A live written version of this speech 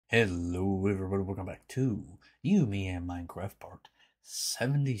Hello everybody, welcome back to You, Me, and Minecraft part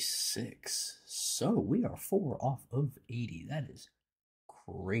 76. So, we are 4 off of 80. That is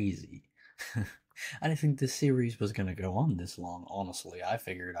crazy. I didn't think this series was going to go on this long, honestly. I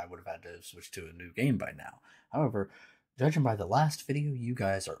figured I would have had to switch to a new game by now. However, judging by the last video, you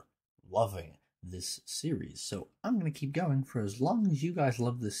guys are loving this series. So, I'm going to keep going for as long as you guys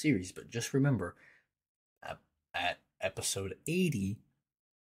love this series. But just remember, at episode 80,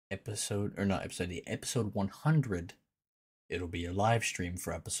 episode 100, it'll be a live stream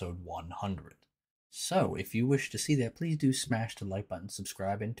for episode 100. So if you wish to see that, please do smash the like button,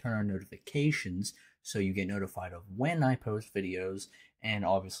 subscribe, and turn on notifications so you get notified of when I post videos and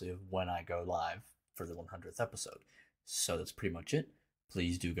obviously of when I go live for the 100th episode. So that's pretty much it.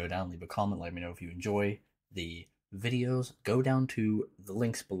 Please do go down, leave a comment, let me know if you enjoy the videos. Go down to the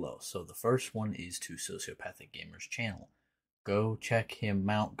links below. So the first one is to Sociopathicgamer's channel. Go check him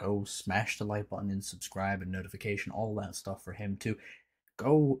out. Go smash the like button and subscribe and notification, all that stuff for him too.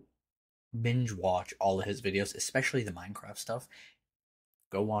 Go binge watch all of his videos, especially the Minecraft stuff.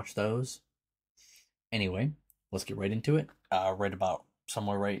 Go watch those. Anyway, let's get right into it. Right about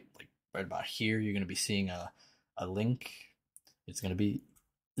somewhere right about here, you're gonna be seeing a link. It's gonna be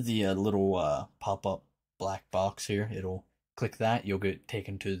the little pop-up black box here. It'll click that. You'll get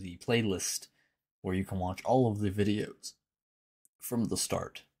taken to the playlist where you can watch all of the videos from the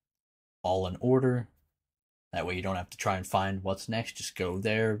start, all in order. That way you don't have to try and find what's next. Just go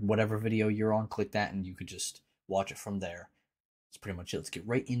there, whatever video you're on, click that, and you could just watch it from there. That's pretty much it. Let's get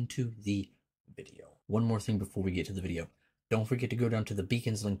right into the video. One more thing before we get to the video. Don't forget to go down to the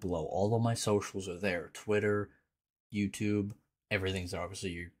beacons link below. All of my socials are there. Twitter, YouTube, everything's there.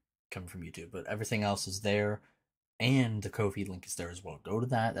 Obviously you're coming from YouTube, but everything else is there. And the Ko-fi link is there as well. Go to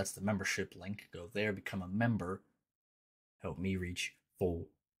that. That's the membership link. Go there, become a member. Help me reach full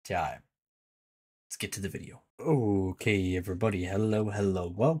time. Let's get to the video. Okay, everybody,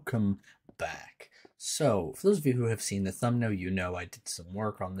 hello, welcome back. So, for those of you who have seen the thumbnail, you know I did some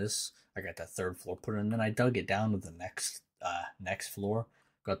work on this. I got that third floor put in, and then I dug it down to the next floor.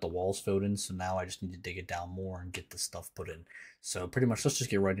 Got the walls filled in, so now I just need to dig it down more and get the stuff put in. So, pretty much, let's just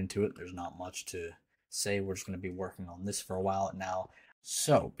get right into it. There's not much to say. We're just going to be working on this for a while now.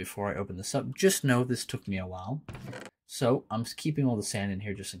 So, before I open this up, just know this took me a while. So I'm keeping all the sand in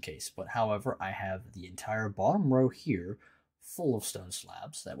here just in case. But however, I have the entire bottom row here full of stone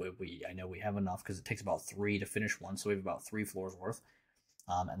slabs. That way I know we have enough because it takes about 3 to finish one. So we have about 3 floors worth.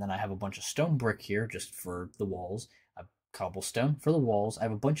 And then I have a bunch of stone brick here just for the walls. A cobblestone for the walls. I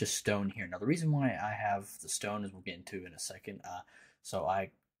have a bunch of stone here. Now the reason why I have the stone is we'll get into in a second. So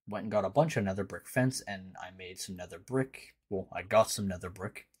I went and got a bunch of nether brick fence and I made some nether brick. Well, I got some nether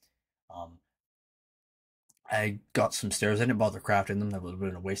brick. I got some stairs. I didn't bother crafting them. That would have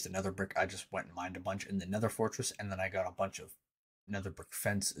been a waste of nether brick. I just went and mined a bunch in the nether fortress, and then I got a bunch of nether brick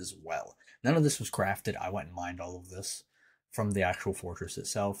fence as well. None of this was crafted. I went and mined all of this from the actual fortress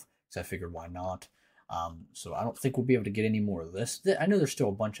itself, so I figured why not. So I don't think we'll be able to get any more of this. I know there's still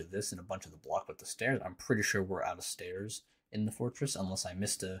a bunch of this and a bunch of the block, but the stairs, I'm pretty sure we're out of stairs in the fortress, unless I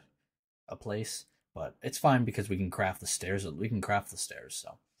missed a place. But it's fine because we can craft the stairs. We can craft the stairs,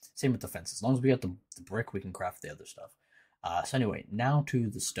 so. Same with the fence. As long as we got the brick, we can craft the other stuff. So anyway, now to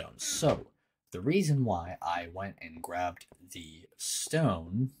the stone. So, the reason why I went and grabbed the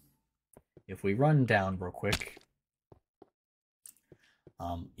stone, if we run down real quick,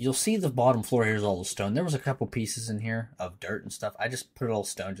 you'll see the bottom floor here is all the stone. There was a couple pieces in here of dirt and stuff. I just put it all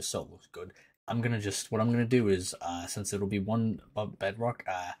stone just so it looks good. What I'm gonna do is, since it'll be one bedrock,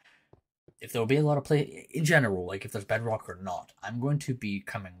 if there'll be a lot of play in general, like if there's bedrock or not, I'm going to be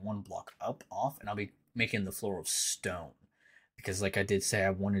coming one block off, and I'll be making the floor of stone. Because like I did say, I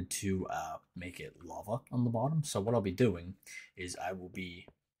wanted to make it lava on the bottom. So what I'll be doing is I will be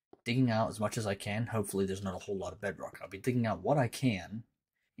digging out as much as I can. Hopefully there's not a whole lot of bedrock. I'll be digging out what I can.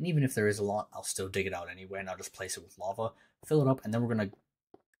 And even if there is a lot, I'll still dig it out anyway, and I'll just place it with lava, fill it up, and then we're going to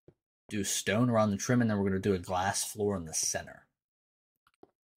do stone around the trim, and then we're going to do a glass floor in the center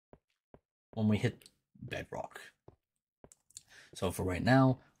when we hit bedrock. So for right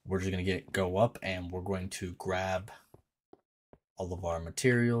now, we're just going to go up and we're going to grab all of our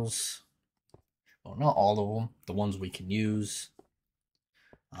materials. Well, not all of them, the ones we can use.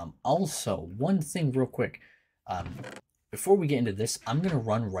 Also, one thing real quick. Before we get into this, I'm going to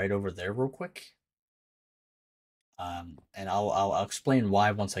run right over there real quick. And I'll explain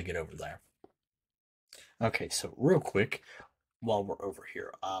why once I get over there. Okay, so real quick, while we're over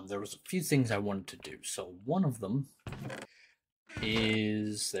here, there was a few things I wanted to do. So one of them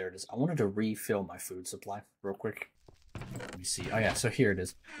is, there it is. I wanted to refill my food supply real quick. Let me see. Oh yeah, so here it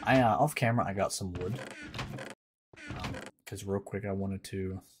is. I off camera I got some wood. Because real quick I wanted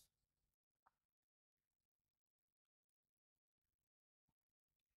to.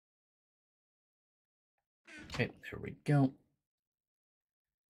 Okay, there we go.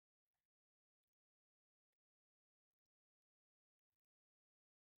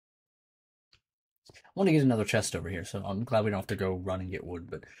 I want to get another chest over here, so I'm glad we don't have to go run and get wood.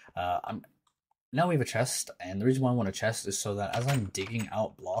 But I'm now we have a chest, and the reason why I want a chest is so that as I'm digging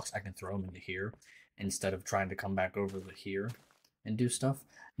out blocks, I can throw them into here instead of trying to come back over the here and do stuff.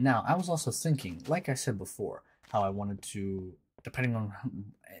 Now, I was also thinking, like I said before, how I wanted to, depending on,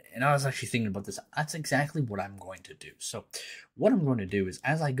 and I was actually thinking about this. That's exactly what I'm going to do. So, what I'm going to do is,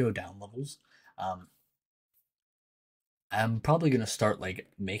 as I go down levels, I'm probably gonna start like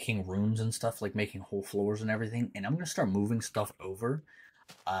making rooms and stuff, like making whole floors and everything, and I'm gonna start moving stuff over.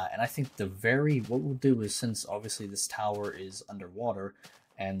 And I think what we'll do is, since obviously this tower is underwater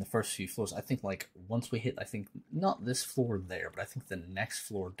and the first few floors, I think like once we hit, I think not this floor there, but I think the next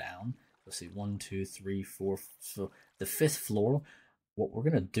floor down. Let's see, 1, 2, 3, 4. So the fifth floor, what we're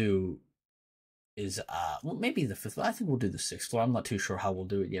gonna do is well, maybe the fifth. I think we'll do the sixth floor. I'm not too sure how we'll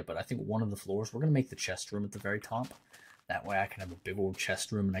do it yet, but I think one of the floors we're gonna make the chest room at the very top. That way I can have a big old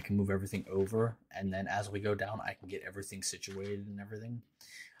chest room and I can move everything over. And then as we go down, I can get everything situated and everything.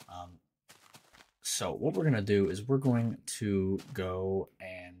 So what we're going to do is we're going to go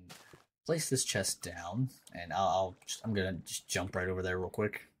and place this chest down. And I'm going to just jump right over there real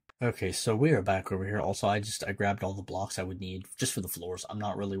quick. Okay, so we are back over here. Also, I grabbed all the blocks I would need just for the floors. I'm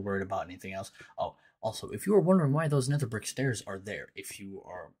not really worried about anything else. Oh, also, if you are wondering why those nether brick stairs are there, if you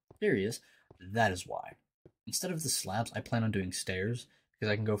are curious, that is why. Instead of the slabs, I plan on doing stairs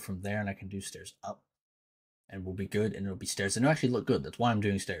because I can go from there and I can do stairs up and we'll be good and it'll be stairs and it'll actually look good. That's why I'm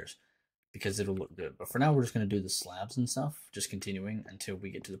doing stairs because it'll look good. But for now, we're just going to do the slabs and stuff, just continuing until we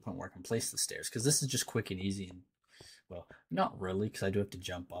get to the point where I can place the stairs because this is just quick and easy and, well, not really because I do have to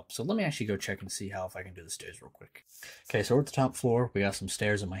jump up. So let me actually go check and see if I can do the stairs real quick. Okay, so we're at the top floor. We got some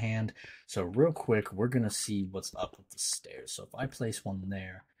stairs in my hand. So real quick, we're going to see what's up with the stairs. So if I place one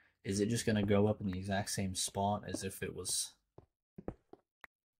there, is it just going to go up in the exact same spot as if it was?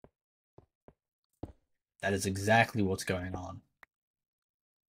 That is exactly what's going on.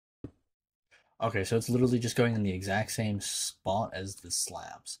 Okay, so it's literally just going in the exact same spot as the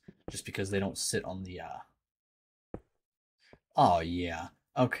slabs. Just because they don't sit on the, Oh, yeah.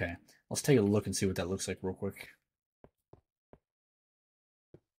 Okay. Let's take a look and see what that looks like real quick.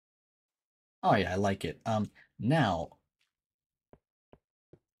 Oh, yeah, I like it. Now,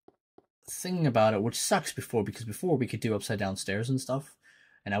 thinking about it, which sucks because before we could do upside down stairs and stuff,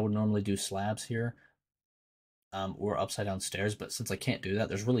 and I would normally do slabs here, or upside down stairs, but since I can't do that,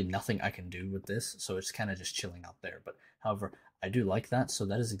 there's really nothing I can do with this, so it's kind of just chilling out there. But however, I do like that, so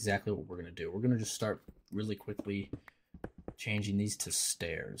that is exactly what we're gonna do. We're gonna just start really quickly changing these to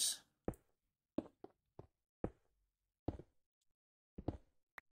stairs.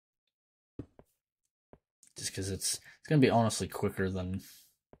 Just because it's gonna be honestly quicker than.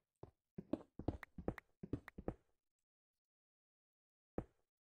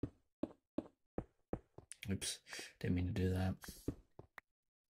 Oops, didn't mean to do that.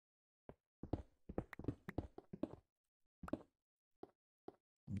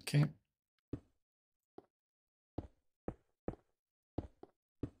 Okay.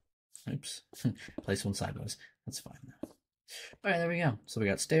 Oops, place one sideways. That's fine. All right, there we go. So we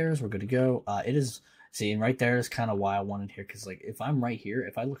got stairs. We're good to go. It is. See, and right there is kind of why I wanted here, because like if I'm right here,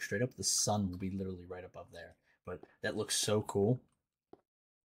 if I look straight up, the sun will be literally right above there. But that looks so cool.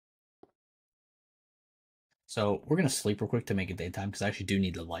 So we're gonna sleep real quick to make it daytime because I actually do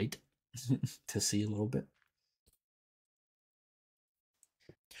need the light to see a little bit.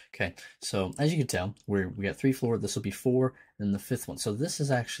 Okay, so as you can tell, we got 3 floors. This will be 4, then the 5th one. So this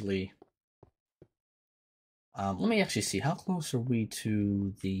is actually. Let me actually see how close are we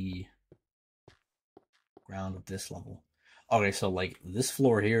to the ground of this level. Okay, so like this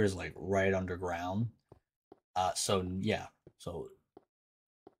floor here is like right underground. So yeah, so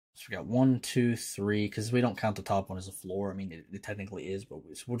we got 1, 2, 3, because we don't count the top one as a floor. I mean, it technically is, but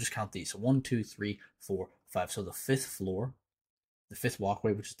we'll just count these. So 1, 2, 3, 4, 5. So the 5th floor, the 5th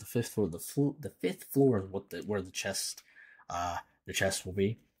walkway, which is the 5th floor. The 5th floor is where the chest will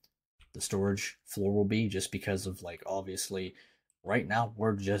be. The storage floor will be, just because of like obviously right now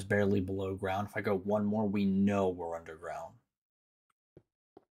we're just barely below ground. If I go one more, we know we're underground.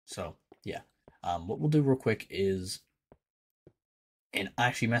 So yeah, what we'll do real quick is, and I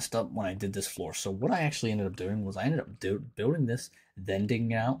actually messed up when I did this floor. So what I actually ended up doing was I ended up building this, then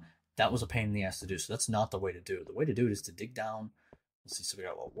digging it out. that was a pain in the ass to do. So that's not the way to do it. The way to do it is to dig down. Let's see. So we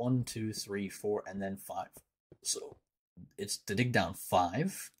got what, 1, 2, 3, 4, and then 5. So it's to dig down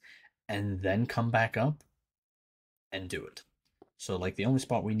 5, and then come back up and do it. So like the only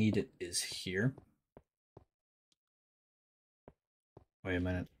spot we need it is here. Wait a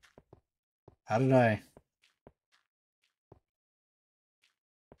minute. How did I?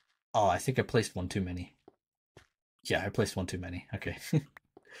 Oh, I think I placed one too many. Yeah, I placed one too many. Okay.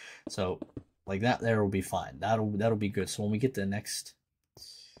 So like that there will be fine. That'll be good. So when we get the next,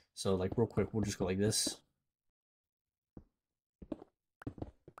 so like real quick, we'll just go like this.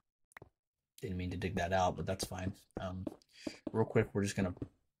 Didn't mean to dig that out, but that's fine. Real quick, we're just gonna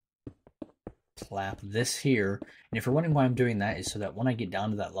plap this here. And if you're wondering why I'm doing that, is so that when I get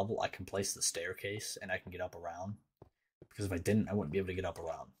down to that level, I can place the staircase and I can get up around. Because if I didn't, I wouldn't be able to get up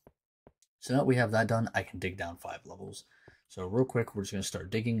around. So now that we have that done, I can dig down 5 levels. So real quick, we're just gonna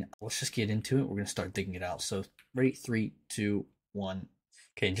start digging. Let's just get into it. We're gonna start digging it out. So ready, 3, 2, 1.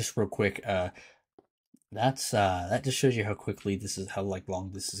 Okay, and just real quick, that just shows you how quickly this is, how like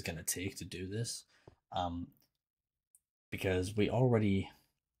long this is gonna take to do this. Because we already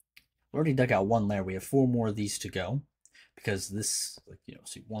dug out 1 layer. We have 4 more of these to go. Because this, like, you know,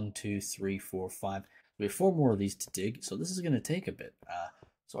 see 1, 2, 3, 4, 5. We have 4 more of these to dig, so this is gonna take a bit.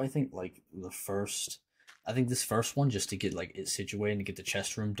 So I think like this first one, just to get like it situated and get the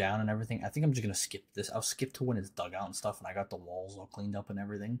chest room down and everything, I think I'm just gonna skip this. I'll skip to when it's dug out and stuff, and I got the walls all cleaned up and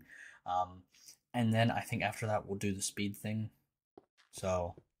everything. And then I think after that we'll do the speed thing.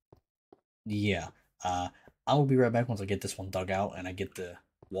 So yeah, I will be right back once I get this one dug out and I get the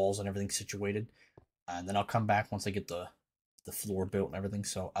walls and everything situated, and then I'll come back once I get the floor built and everything.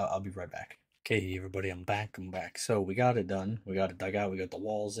 So I'll be right back. Okay, everybody, I'm back. So we got it done. We got it dug out. We got the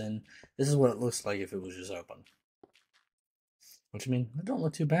walls in. This is what it looks like if it was just open. Which, I mean, it don't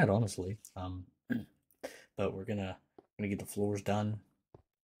look too bad, honestly. But we're gonna get the floors done.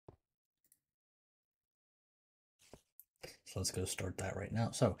 So let's go start that right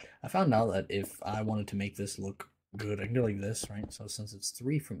now. So I found out that if I wanted to make this look good, I can go like this, right? So since it's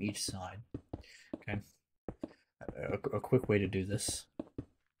 3 from each side, okay. A quick way to do this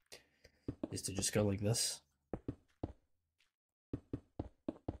is to just go like this.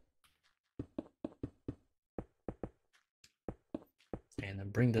 And then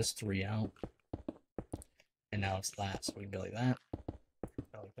bring this 3 out. And now it's that. So we can go like that.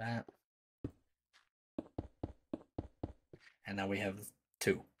 Go like that. And now we have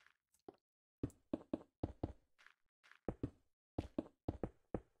 2.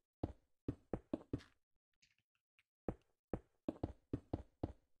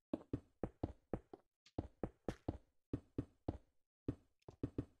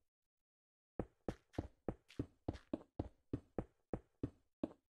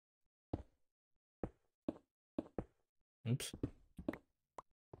 Oops.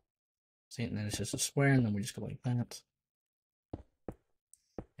 See, and then it's just a square, and then we just go like that.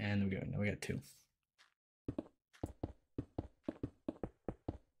 And we go. Now we got 2.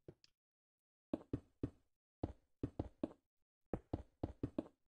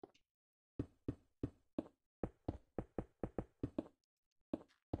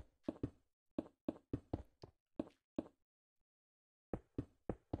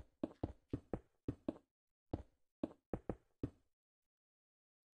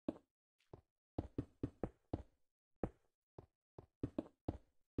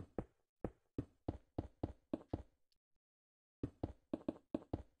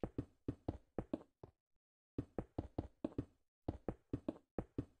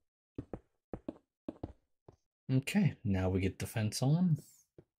 Okay, now we get the fence on.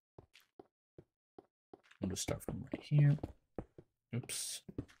 We'll just start from right here. Oops.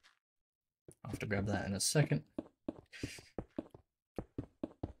 I'll have to grab that in a second.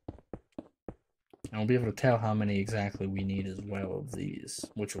 And we'll be able to tell how many exactly we need as well of these,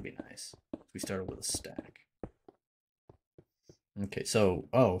 which will be nice. We started with a stack. Okay, so,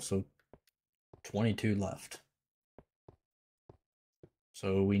 so 22 left.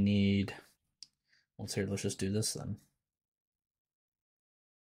 So we need, let's just do this then.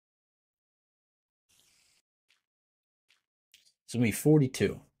 So we need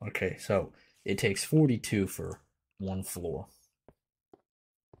 42. Okay, so it takes 42 for 1 floor.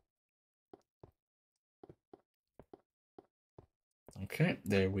 Okay,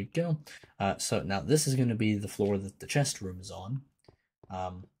 there we go. So now this is going to be the floor that the chest room is on.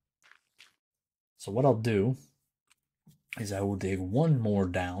 So what I'll do is I will dig 1 more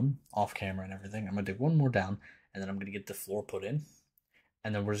down, off camera and everything. I'm going to dig 1 more down, and then I'm going to get the floor put in.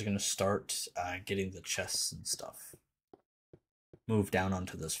 And then we're just going to start getting the chests and stuff. move down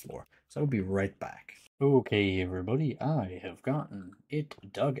onto this floor. So I'll be right back. Okay, everybody, I have gotten it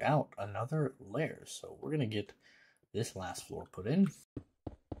dug out another layer. So we're going to get this last floor put in.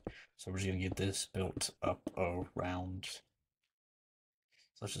 So we're just going to get this built up around.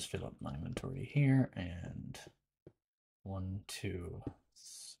 So let's just fill up my inventory here. And 1, 2,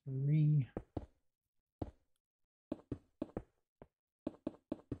 3.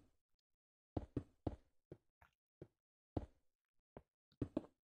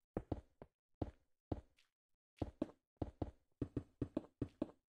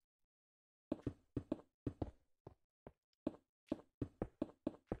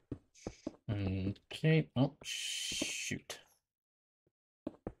 Okay. Oh, shoot.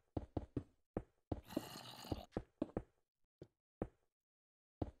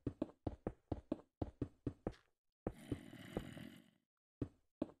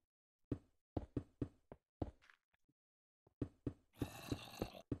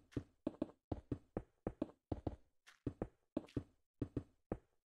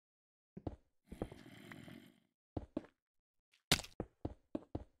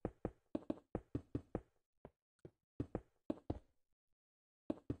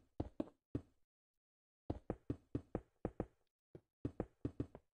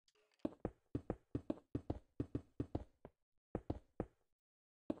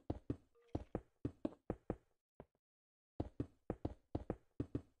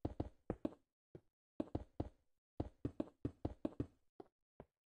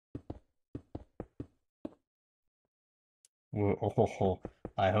 Oh,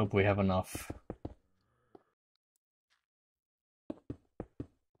 I hope we have enough.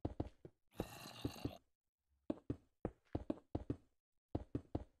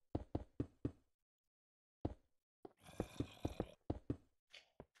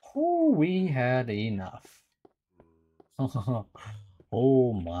 Oh, we had enough.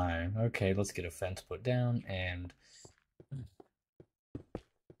 Oh my. Okay, let's get a fence put down and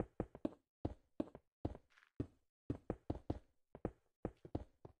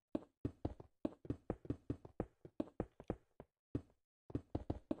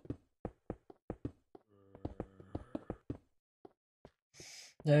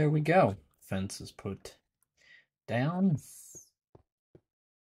there we go. Fence is put down.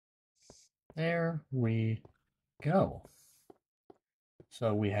 There we go.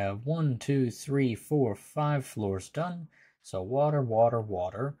 So we have 1, 2, 3, 4, 5 floors done. So water, water,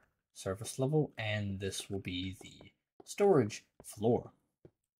 water, surface level, and this will be the storage floor.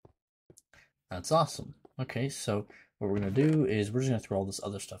 That's awesome. Okay, so what we're going to do is we're just going to throw all this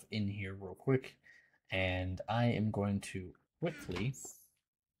other stuff in here real quick. And I am going to quickly...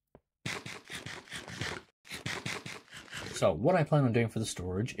 So what I plan on doing for the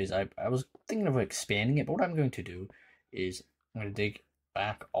storage is I was thinking of expanding it, but what I'm going to do is I'm going to dig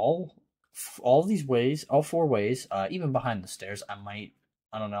back all these ways, all 4 ways, even behind the stairs. I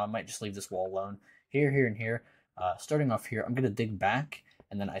don't know, I might just leave this wall alone. Here, here, and here. Starting off here, I'm going to dig back,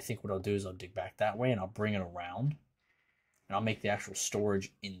 and then I think what I'll do is I'll dig back that way, and I'll bring it around, and I'll make the actual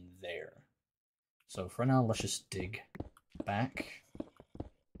storage in there. So for now, let's just dig back.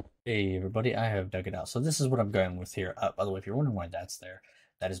 Hey everybody, I have dug it out. So this is what I'm going with here. By the way, if you're wondering why that's there,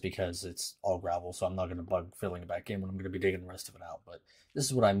 that is because it's all gravel, so I'm not going to bug filling it back in when I'm going to be digging the rest of it out. But this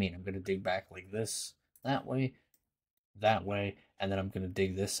is what I mean. I'm going to dig back like this, that way, and then I'm going to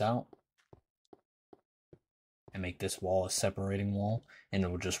dig this out and make this wall a separating wall, and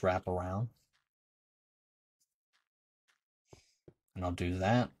it will just wrap around. And I'll do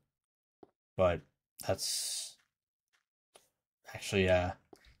that. But that's actually, that's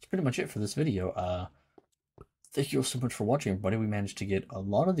pretty much it for this video. Thank you all so much for watching, everybody. We managed to get a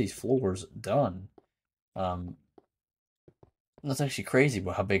lot of these floors done. That's actually crazy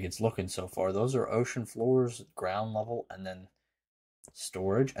about how big it's looking so far. Those are ocean floors, ground level, and then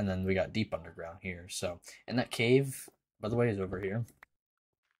storage, and then we got deep underground here. So, and that cave, by the way, is over here.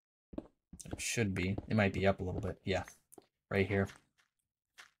 It should be. It might be up a little bit. Yeah, right here.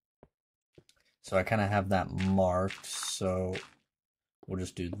 So I kind of have that marked, so we'll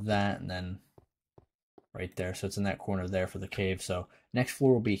just do that, and then right there. So it's in that corner there for the cave. So next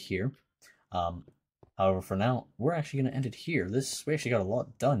floor will be here. However, for now, we're actually going to end it here. We actually got a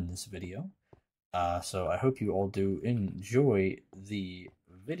lot done in this video. So I hope you all do enjoy the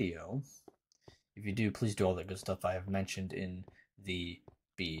video. If you do, please do all that good stuff I have mentioned in the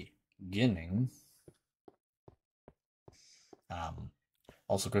beginning.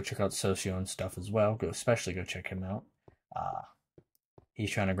 Also, go check out Socio and stuff as well. Especially go check him out. He's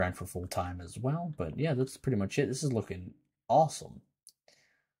trying to grind for full time as well. But yeah, that's pretty much it. This is looking awesome.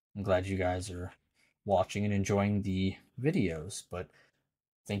 I'm glad you guys are watching and enjoying the videos. But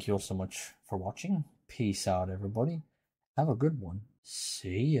thank you all so much for watching. Peace out, everybody. Have a good one.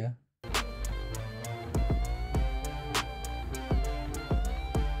 See ya.